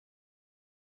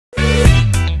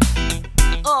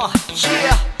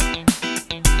Yeah,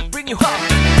 bring you up.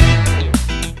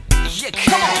 Yeah,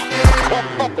 come on.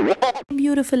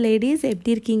 Beautiful ladies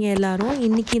எப்படி இருக்கீங்க எல்லாரும்?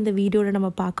 இன்றைக்கி இந்த வீடியோவில்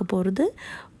நம்ம பார்க்க போகிறது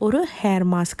ஒரு ஹேர்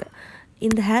மாஸ்க்.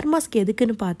 இந்த ஹேர் மாஸ்க்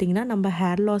எதுக்குன்னு பார்த்தீங்கன்னா, நம்ம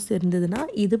ஹேர் லாஸ் இருந்ததுன்னா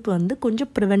இது வந்து கொஞ்சம்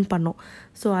ப்ரிவெண்ட் பண்ணும்.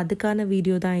 ஸோ அதுக்கான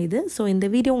வீடியோ தான் இது. ஸோ இந்த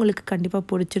வீடியோ உங்களுக்கு கண்டிப்பாக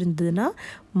பிடிச்சிருந்ததுன்னா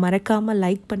மறக்காமல்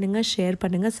லைக் பண்ணுங்கள், ஷேர்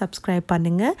பண்ணுங்கள், சப்ஸ்கிரைப்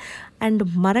பண்ணுங்கள் அண்ட்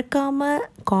மறக்காமல்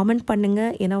காமெண்ட்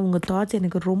பண்ணுங்கள். ஏன்னா உங்கள் தாட்ஸ்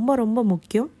எனக்கு ரொம்ப ரொம்ப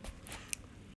முக்கியம்.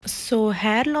 ஸோ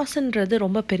ஹேர் லாஸ்ன்றது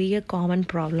ரொம்ப பெரிய காமன்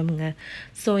ப்ராப்ளம்ங்க.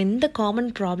 ஸோ இந்த காமன்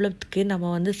ப்ராப்ளத்துக்கு நம்ம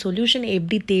வந்து சொல்யூஷன்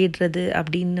எப்படி தேடுறது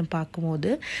அப்படின்னு பார்க்கும்போது,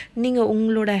 நீங்கள்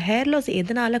உங்களோட ஹேர் லாஸ்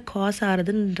எதனால் காஸ்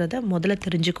ஆகுதுன்றதை முதல்ல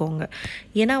தெரிஞ்சுக்கோங்க.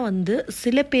 ஏன்னா வந்து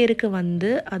சில பேருக்கு வந்து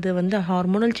அது வந்து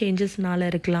ஹார்மோனல் சேஞ்சஸ்னால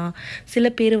இருக்கலாம்,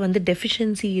 சில பேர் வந்து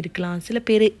டெஃபிஷியன்சி இருக்கலாம், சில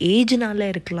பேர் ஏஜ்னால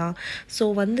இருக்கலாம்,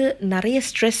 ஸோ வந்து நிறைய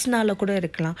ஸ்ட்ரெஸ்னால கூட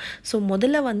இருக்கலாம். ஸோ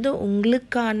முதல்ல வந்து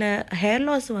உங்களுக்கான ஹேர்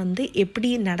லாஸ் வந்து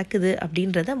எப்படி நடக்குது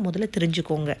அப்படின்றத முதல்ல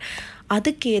தெரிஞ்சுக்கோங்க.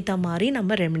 அதுக்கேற்ற மாதிரி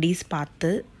நம்ம ரெமெடிஸ் பார்த்து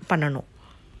பண்ணணும்.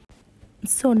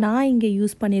 ஸோ நான் இங்கே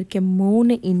யூஸ் பண்ணியிருக்கேன்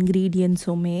 3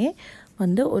 இன்க்ரீடியன்ஸுமே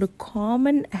வந்து ஒரு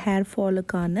காமன் ஹேர்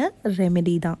ஃபாலுக்கான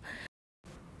ரெமெடி தான்.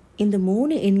 இந்த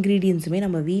 3 இன்க்ரீடியன்ஸுமே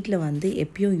நம்ம வீட்டில் வந்து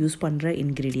எப்பயும் யூஸ் பண்ணுற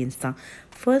இன்க்ரீடியன்ஸ் தான்.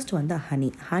 ஃபர்ஸ்ட் வந்து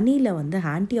ஹனியில் வந்து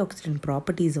ஆன்டி ஆக்சிடென்ட்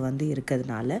ப்ராப்பர்ட்டிஸ் வந்து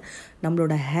இருக்கிறதுனால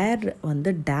நம்மளோட ஹேர்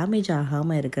வந்து டேமேஜ்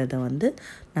ஆகாமல் இருக்கிறத வந்து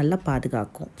நல்லா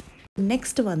பாதுகாக்கும்.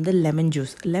 நெக்ஸ்ட் வந்து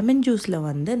லெமன் ஜூஸில்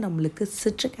வந்து நம்மளுக்கு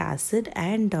citric acid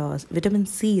and vitamin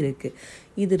C இருக்குது.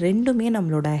 இது ரெண்டுமே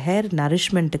நம்மளோட ஹேர்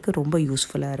நரிஷ்மெண்ட்டுக்கு ரொம்ப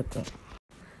யூஸ்ஃபுல்லாக இருக்கும்.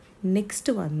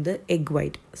 நெக்ஸ்ட்டு வந்து எக்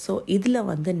ஒயிட். ஸோ இதில்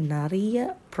வந்து நிறைய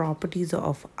ப்ராப்பர்ட்டிஸ்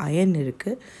ஆஃப் அயர்ன்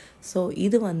இருக்குது. ஸோ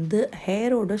இது வந்து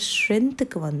ஹேரோட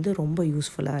ஸ்ட்ரென்த்துக்கு வந்து ரொம்ப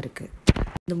யூஸ்ஃபுல்லாக இருக்குது.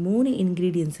 இந்த 3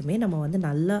 இன்க்ரீடியன்ஸுமே நம்ம வந்து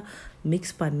நல்லா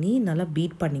மிக்ஸ் பண்ணி நல்லா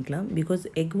பீட் பண்ணிக்கலாம். பிகாஸ்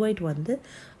எக் ஒயிட் வந்து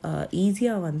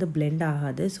ஈஸியாக வந்து பிளெண்ட்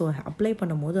ஆகாது. ஸோ அப்ளை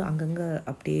பண்ணும்போது அங்கங்கே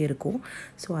அப்படியே இருக்கும்.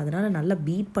 ஸோ அதனால் நல்லா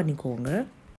பீட் பண்ணிக்கோங்க.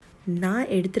 நான்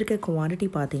எடுத்திருக்க குவான்டிட்டி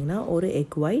பார்த்திங்கன்னா ஒரு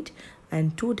egg white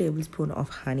and 2 table spoon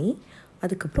of honey,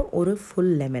 அதுக்கப்புறம் ஒரு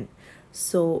ஃபுல் லெமன்.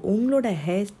 ஸோ உங்களோட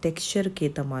ஹேர் டெக்ஸ்சருக்கு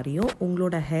ஏற்ற மாதிரியும்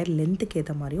உங்களோட ஹேர் லென்த்துக்கு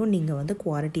ஏற்ற மாதிரியும் நீங்கள் வந்து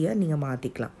குவாலிட்டியை நீங்கள்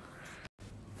மாற்றிக்கலாம்.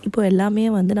 இப்போ எல்லாமே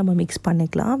வந்து நம்ம மிக்ஸ்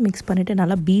பண்ணிக்கலாம். மிக்ஸ் பண்ணிவிட்டு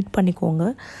நல்லா பீட் பண்ணிக்கோங்க.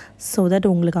 ஸோ தட்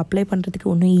உங்களுக்கு அப்ளை பண்ணுறதுக்கு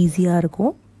இன்னும் ஈஸியாக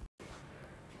இருக்கும்.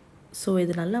 ஸோ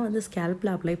இது நல்லா வந்து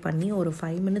ஸ்கேல்பில் அப்ளை பண்ணி ஒரு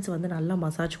 5 மினிட்ஸ் வந்து நல்லா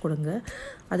மசாஜ் கொடுங்க.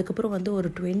 அதுக்கப்புறம் வந்து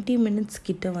ஒரு 20 மினிட்ஸ்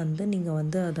கிட்ட வந்து நீங்கள்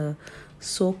வந்து அதை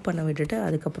சோக் பண்ண விட்டுட்டு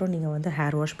அதுக்கப்புறம் நீங்கள் வந்து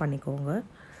ஹேர் வாஷ் பண்ணிக்கோங்க.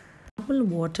 நார்மல்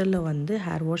வாட்டரில் வந்து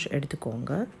ஹேர் வாஷ்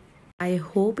எடுத்துக்கோங்க. ஐ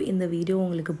ஹோப் இந்த வீடியோ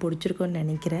உங்களுக்கு பிடிச்சிருக்குன்னு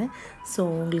நினைக்கிறேன். ஸோ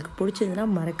உங்களுக்கு பிடிச்சதுன்னா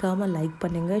மறக்காமல் லைக்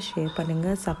பண்ணுங்கள், ஷேர்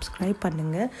பண்ணுங்கள், சப்ஸ்கிரைப்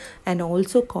பண்ணுங்கள் அண்ட்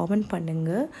ஆல்சோ காமெண்ட்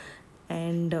பண்ணுங்கள்.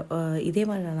 அண்ட் இதே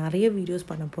மாதிரி நான் நிறைய வீடியோஸ்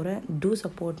பண்ண போகிறேன். Two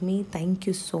support me.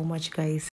 Thank you so much guys.